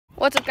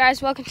What's up,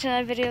 guys? Welcome to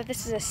another video.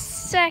 This is a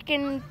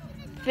second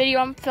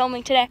video I'm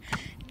filming today.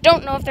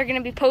 Don't know if they're going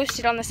to be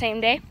posted on the same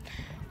day,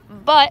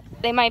 but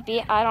they might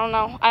be. I don't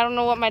know. I don't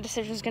know what my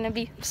decision is going to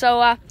be.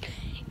 So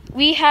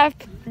we have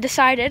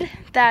decided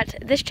that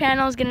this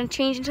channel is going to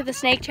change into the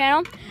Snake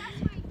channel,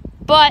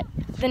 but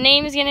the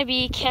name is going to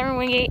be Cameron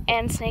Wingate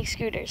and Snake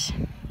Scooters.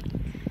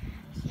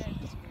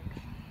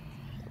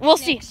 We'll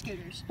see.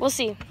 We'll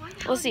see.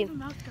 We'll see.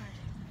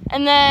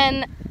 And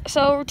then,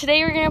 so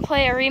today we're gonna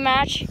play a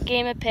rematch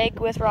game of pig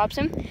with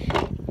Robson.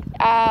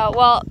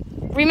 Well,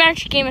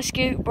 rematch game of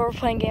scoot, but we're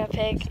playing game of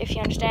pig. If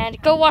you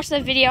understand, go watch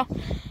the video.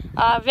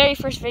 Very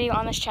first video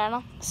on this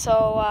channel.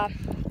 So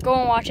go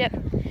and watch it.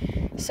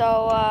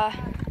 So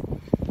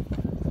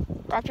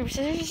rock paper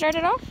scissors to start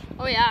it off.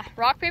 Oh yeah,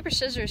 rock paper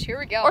scissors. Here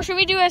we go. Or should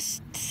we do a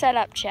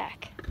setup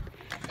check?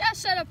 Yeah,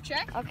 setup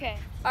check. Okay.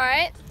 All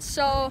right.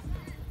 So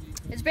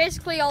it's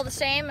basically all the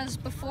same as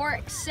before,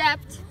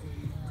 except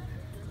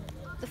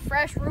the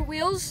fresh root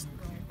wheels,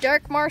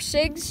 Dark Mar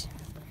Sigs,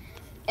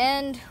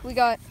 and we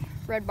got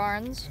red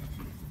Barnes.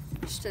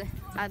 Just to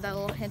add that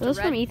little hint Are those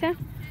of red. from Ethan?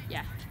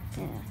 Yeah.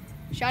 Yeah.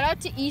 Shout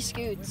out to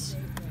E-Scoots.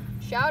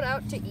 Shout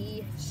out to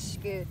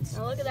E-Scoots.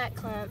 Oh, look at that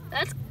clamp.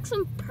 That's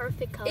some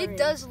perfect color. It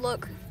does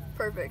look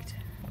perfect.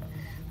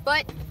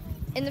 But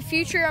in the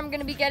future, I'm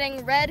gonna be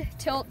getting red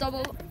tilt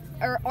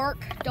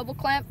arc double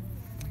clamp,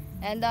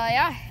 and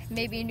yeah,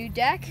 maybe a new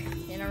deck.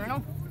 You never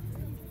know.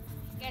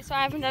 Okay, so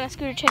I haven't done a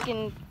scooter check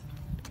in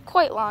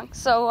quite long,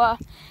 so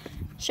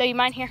show you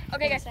mine here.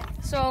 Okay, guys,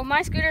 so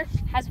my scooter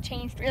hasn't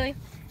changed really.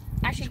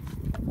 Actually,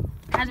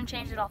 hasn't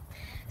changed at all.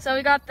 So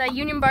we got the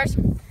Union bars.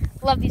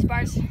 Love these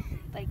bars.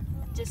 Like,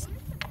 just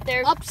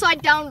they're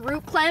Upside down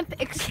root clamp.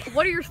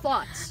 What are your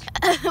thoughts?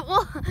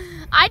 well,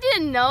 I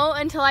didn't know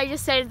until I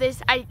just said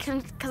this.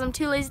 Because I'm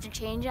too lazy to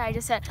change it. I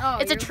just said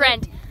it's a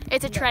trend.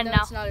 It's a trend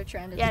now. It's not a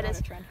trend. It's yeah, not it is.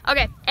 a trend.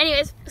 Okay.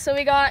 Anyways, so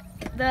we got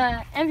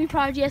the MV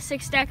Pro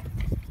GS6 deck.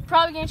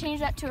 Probably gonna change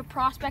that to a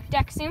prospect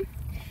deck soon.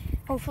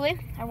 Hopefully,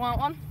 I want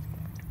one.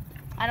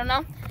 I don't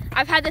know.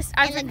 I've had this.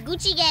 And the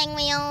Gucci Gang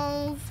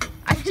wheels.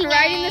 I've been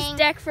riding this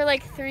deck for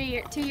like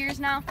 2 years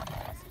now.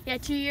 Yeah,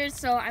 2 years.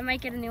 So I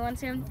might get a new one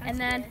soon. And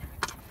then,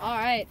 All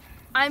right.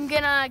 I'm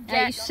gonna get.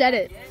 Yeah, you said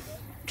it.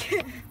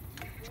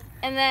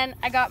 And then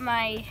I got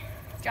my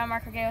John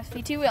Marco Gayos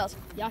V2 wheels.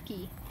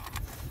 Yucky.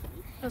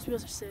 Those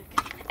wheels are sick.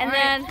 And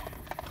then,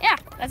 yeah,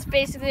 that's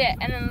basically it.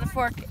 And then the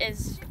fork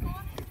is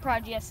Pro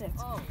GS6.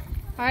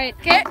 All right.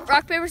 Okay,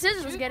 rock, paper,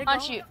 scissors. Let's get it On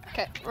going. shoot.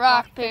 Okay.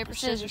 Rock, paper,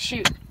 scissors,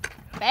 shoot.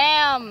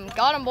 Bam.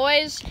 Got him,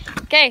 boys.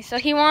 Okay, so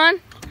he won.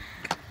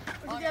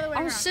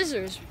 Oh,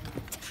 scissors.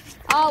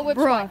 Oh, whip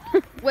Bruh.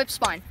 spine. Whip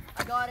spine.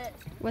 I got it.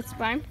 What's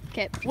spine?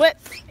 Okay. Whip.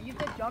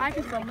 I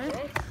can film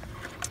it.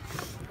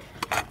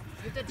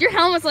 Your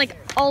helmet's like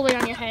all the way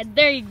on your head.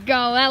 There you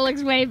go. That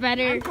looks way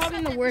better. I'm probably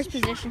in the worst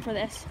position for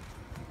this.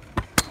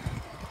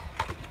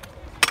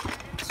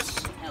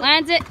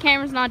 Lands it.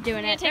 Cameron's not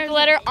doing it. Take a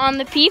letter on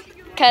the P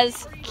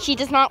because he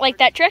does not like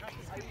that trick.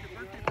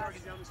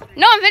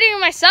 No, I'm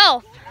videoing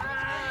myself.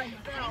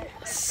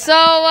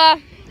 So,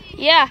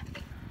 yeah.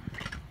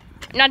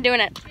 Not doing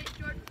it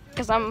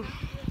because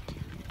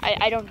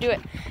I don't do it.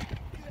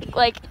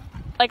 Like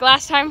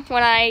last time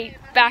when I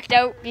backed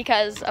out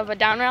because of a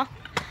down rail.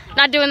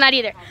 Not doing that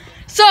either.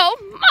 So,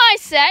 my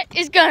set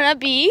is gonna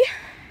be...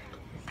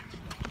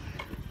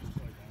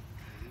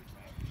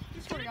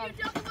 He's gonna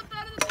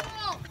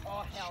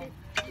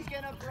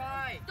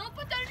cry. Don't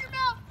put that in your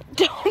mouth.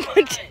 Don't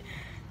put...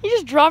 He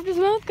just dropped his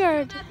mouth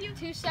guard. Matthew,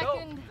 2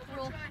 second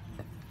rule.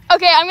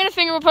 Okay, I'm gonna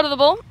finger whip out of the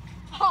bowl.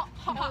 No,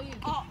 you.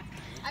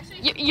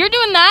 Actually, You're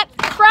doing that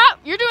crap.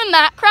 You're doing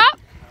that crap.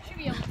 should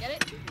be able to get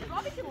it.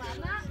 Bobby can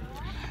land that.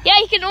 Yeah,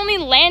 he can only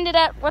land it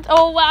at what?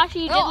 Oh, well,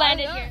 actually, he did land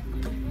it here.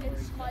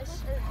 It's my. As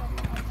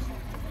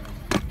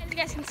you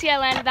guys can see, I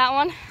landed that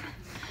one.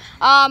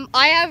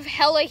 I have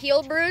hella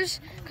heel bruise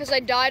because I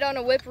died on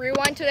a whip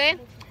rewind today.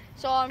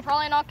 So I'm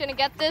probably not gonna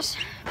get this,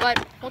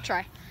 but we'll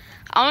try.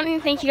 I don't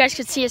even think you guys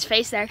could see his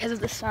face there because of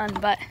the sun,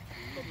 but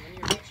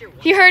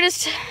he hurt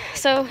his.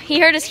 So he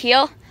hurt his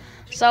heel.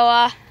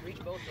 So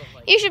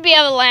you should be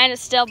able to land it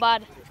still,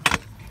 bud.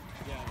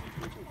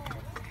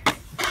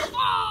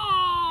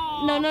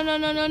 No, no, no,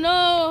 no, no, no.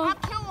 I'll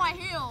kill my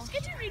heel.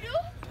 Sketchy redo?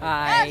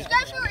 Hi.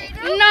 Sketchy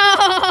redo.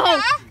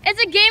 No!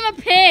 It's a game of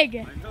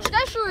pig.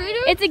 Sketchy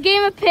redo? It's a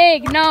game of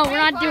pig. No, we're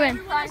not doing.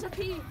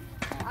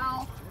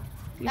 Ow.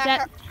 Use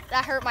that.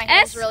 That hurt my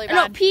heels S? really No,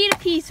 bad. P to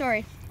P,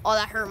 sorry. Oh,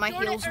 that hurt my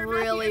heels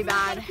really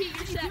bad.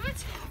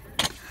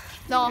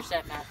 No,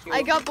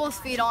 I got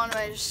both feet on, but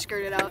I just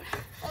skirted out.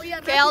 Oh yeah.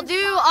 Okay, I'll do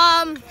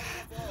on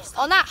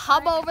that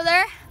hub over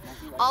there.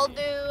 I'll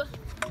do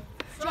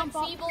front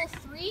feeble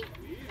 3,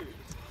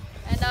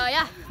 and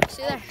yeah,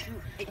 see you there.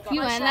 If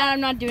you land that,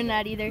 I'm not doing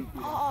that either.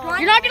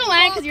 You're not gonna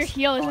land because your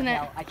heel, isn't it?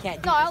 I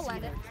can't. No, I'll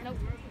land it. Nope.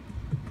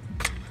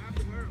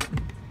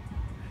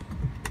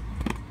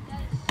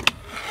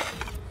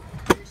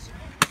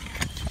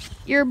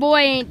 Your boy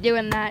ain't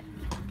doing that.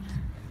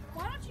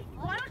 Why don't you?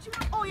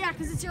 Oh yeah,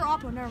 because it's your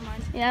oppo. Never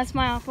mind. Yeah, that's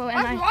my oppo,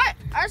 and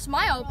That's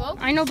my oppo.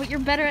 I know, but you're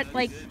better at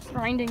like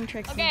grinding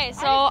tricks. Okay,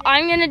 so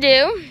I'm gonna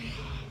do.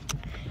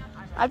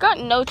 I got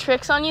no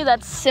tricks on you.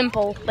 That's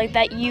simple, like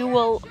that you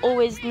will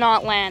always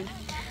not land.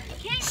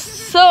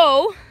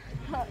 So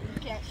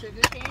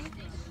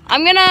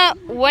I'm gonna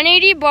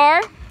 180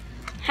 bar,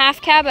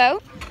 half cab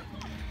out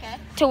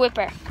to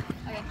whipper.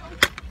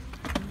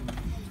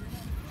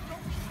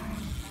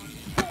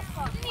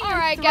 All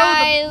right,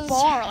 guys.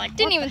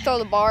 Didn't even throw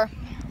the bar.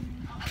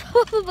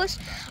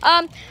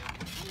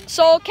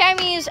 So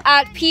Cammy's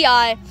at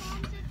PI.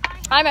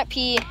 I'm at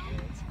P.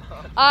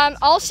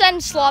 I'll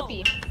send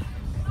Sloppy.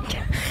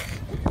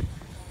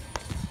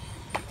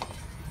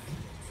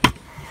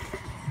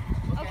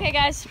 Okay,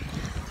 guys.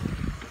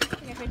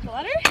 Can I pick the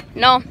letter?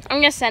 No, I'm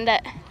gonna send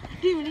it.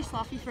 Do mini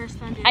sloppy first,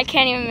 then. I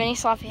can't even mini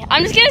sloppy.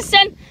 I'm just gonna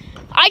send.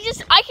 I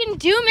can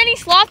do mini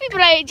sloppy,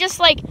 but I just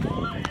like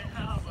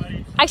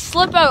I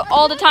slip out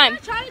all the time. I'm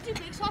trying to do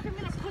big sloppy. I'm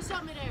gonna push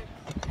out midair.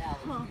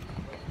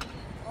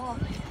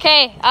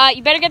 Okay,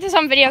 you better get this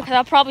on video because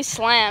I'll probably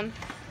slam.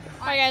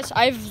 Alright, guys.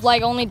 I've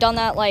like only done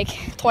that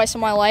like twice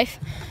in my life,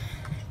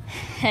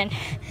 and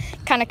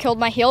kind of killed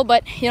my heel.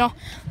 But you know,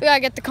 we gotta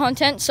get the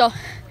content. So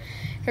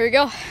here we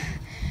go.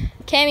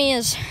 Cammy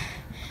is.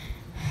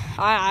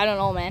 I don't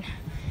know, man.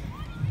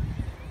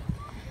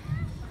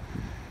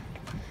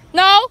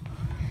 No.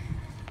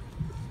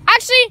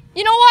 Actually,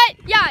 you know what?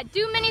 Yeah,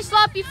 do mini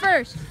sloppy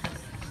first.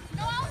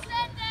 No, I'll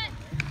send it.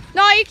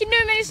 No, you can do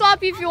mini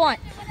sloppy if you want.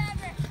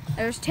 Whatever.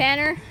 There's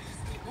Tanner.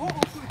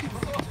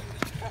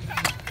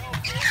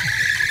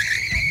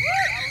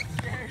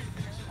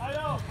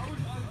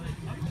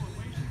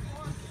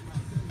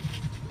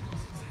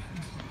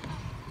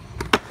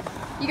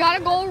 You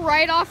gotta go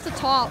right off the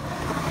top.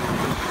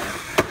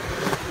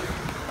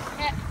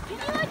 Can you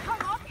like come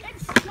up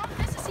and jump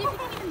this to see if you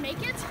can even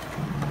make it?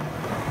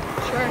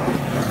 Sure.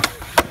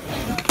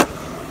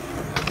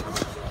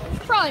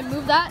 Probably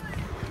move that.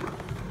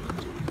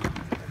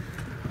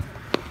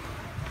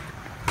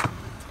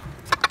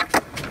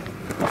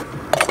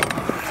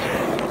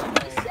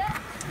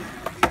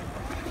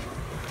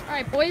 All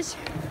right, boys.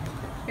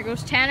 Here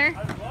goes Tanner.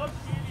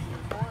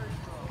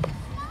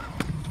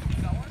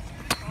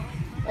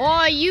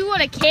 Oh, you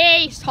would have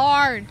cased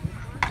hard.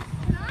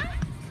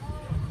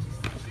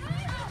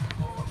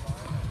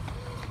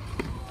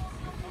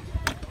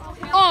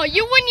 Oh,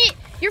 you wouldn't.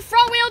 Your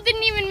front wheel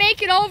didn't even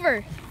make it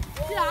over.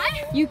 Did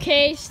I? You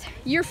cased.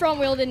 Your front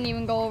wheel didn't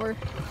even go over.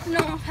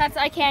 No,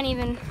 I can't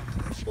even.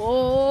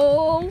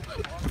 Whoa.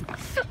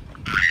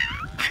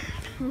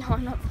 No,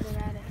 I'm not putting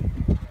that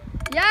in.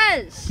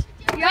 Yes.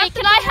 Wait,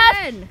 can I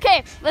have?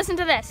 Okay, listen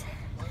to this.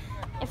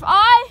 If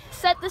I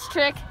set this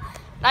trick,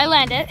 and I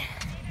land it,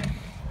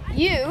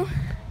 you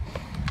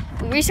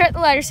restart the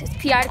letters. It's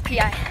PI to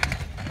PI.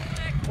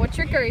 What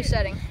trick are you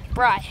setting?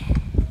 Bry.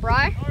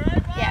 Bry?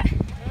 Yeah.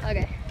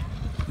 Okay.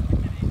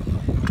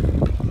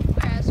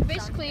 Yeah, so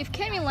basically if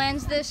Cammy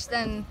lands this,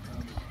 then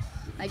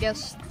I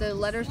guess the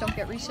letters don't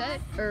get reset,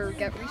 or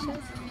get reset.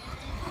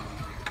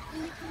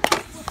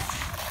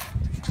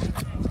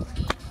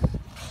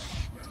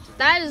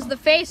 That is the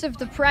face of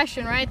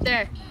depression right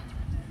there.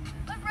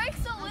 The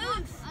brakes are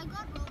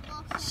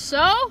loose.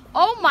 So,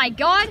 oh my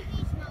god,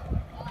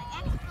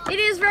 it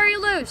is very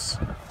loose.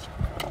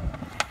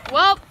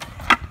 Well,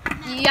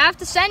 you have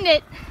to send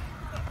it.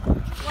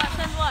 What?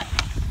 Send what?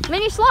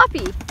 Mini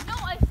sloppy. No,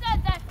 I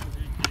said that.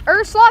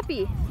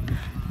 Sloppy.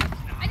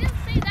 I didn't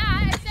say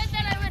that. I said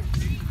that I would.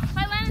 If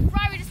I landed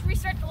Bry, we just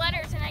restart the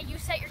letters and you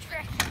set your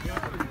trick.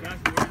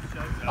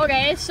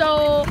 Okay,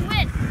 so You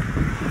win.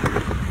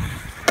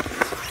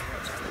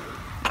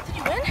 Did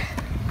you win?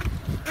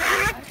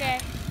 Okay.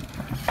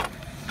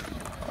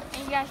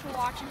 Thank you guys for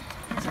watching.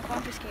 There's a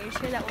bunch of skaters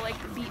here that will like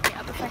beat me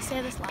up if I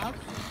say this loud.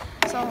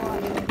 So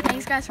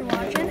thanks guys for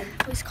watching.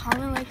 Please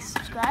comment, like,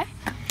 subscribe.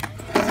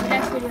 See you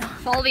next video.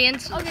 follow the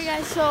ins. Okay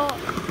guys, so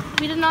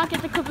we did not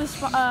get the clip of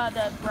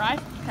the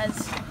bride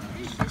because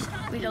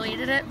we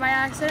deleted it by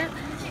accident.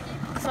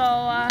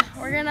 So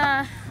we're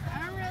gonna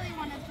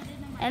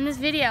end this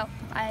video.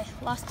 I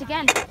lost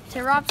again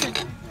to Robson.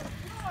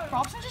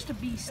 Robson's just a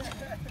beast.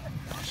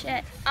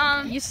 Shit.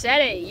 You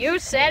said it. You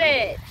said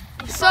it.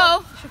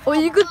 So Oh,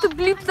 you got to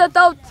bleep that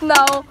out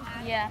now.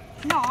 yeah,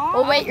 No.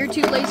 Oh wait, you're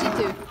too lazy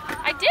to.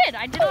 I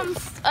did them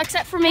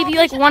except for maybe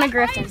like one of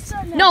Griffin's.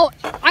 No,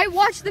 I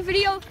watched the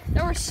video.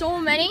 There were so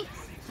many.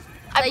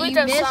 I that bleeped you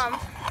out missed.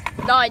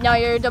 some. No,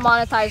 you're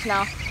demonetized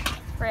now.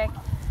 Frick.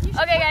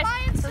 Okay guys,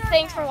 so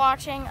thanks for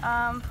watching.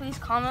 Please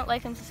comment,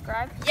 like, and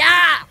subscribe.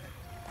 Yeah.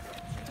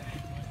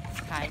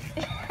 Guys.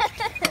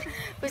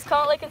 Please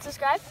comment, like, and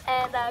subscribe,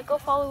 and go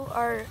follow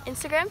our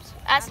Instagrams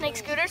at Snake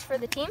Scooters for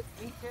the team.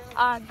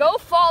 Go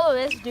follow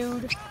this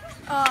dude.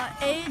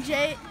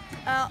 AJ.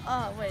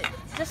 Wait.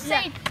 Just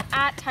say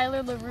at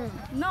Tyler LaRue.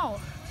 No.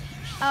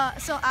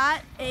 So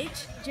at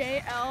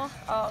HJL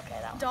Oh, okay,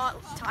 that one.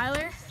 dot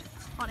Tyler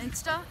on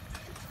Insta,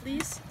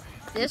 please.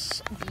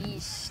 This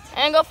beast.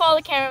 And go follow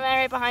the cameraman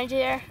right behind you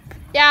there.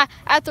 Yeah,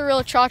 at the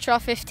real Cha Cha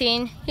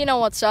 15. You know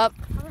what's up.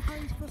 How are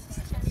you supposed to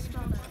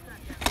spell that?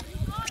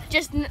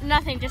 Just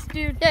nothing. Just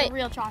do Yeah. the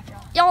real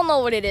cha-cha. Y'all know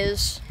what it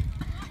is.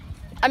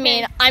 I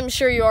mean, I'm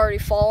sure you already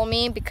follow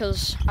me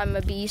because I'm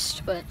a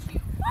beast, but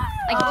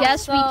I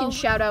guess we can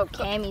shout out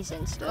Cammy's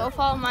Insta. Go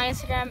follow my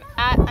Instagram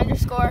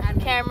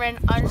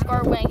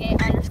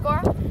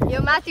 @_Cameron_Wenge_.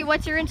 Yo, Matthew,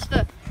 what's your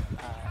Insta?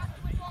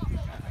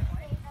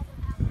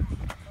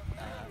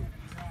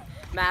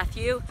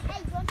 Matthew,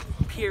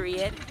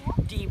 period,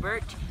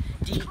 Diebert,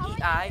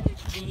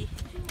 DEIGERT,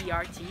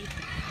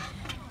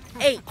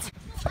 8.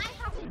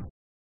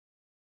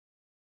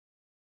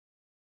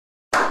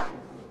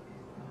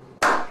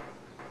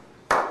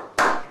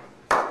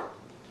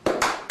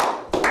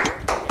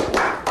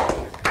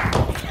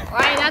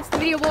 Alright, that's the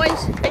video,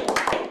 boys.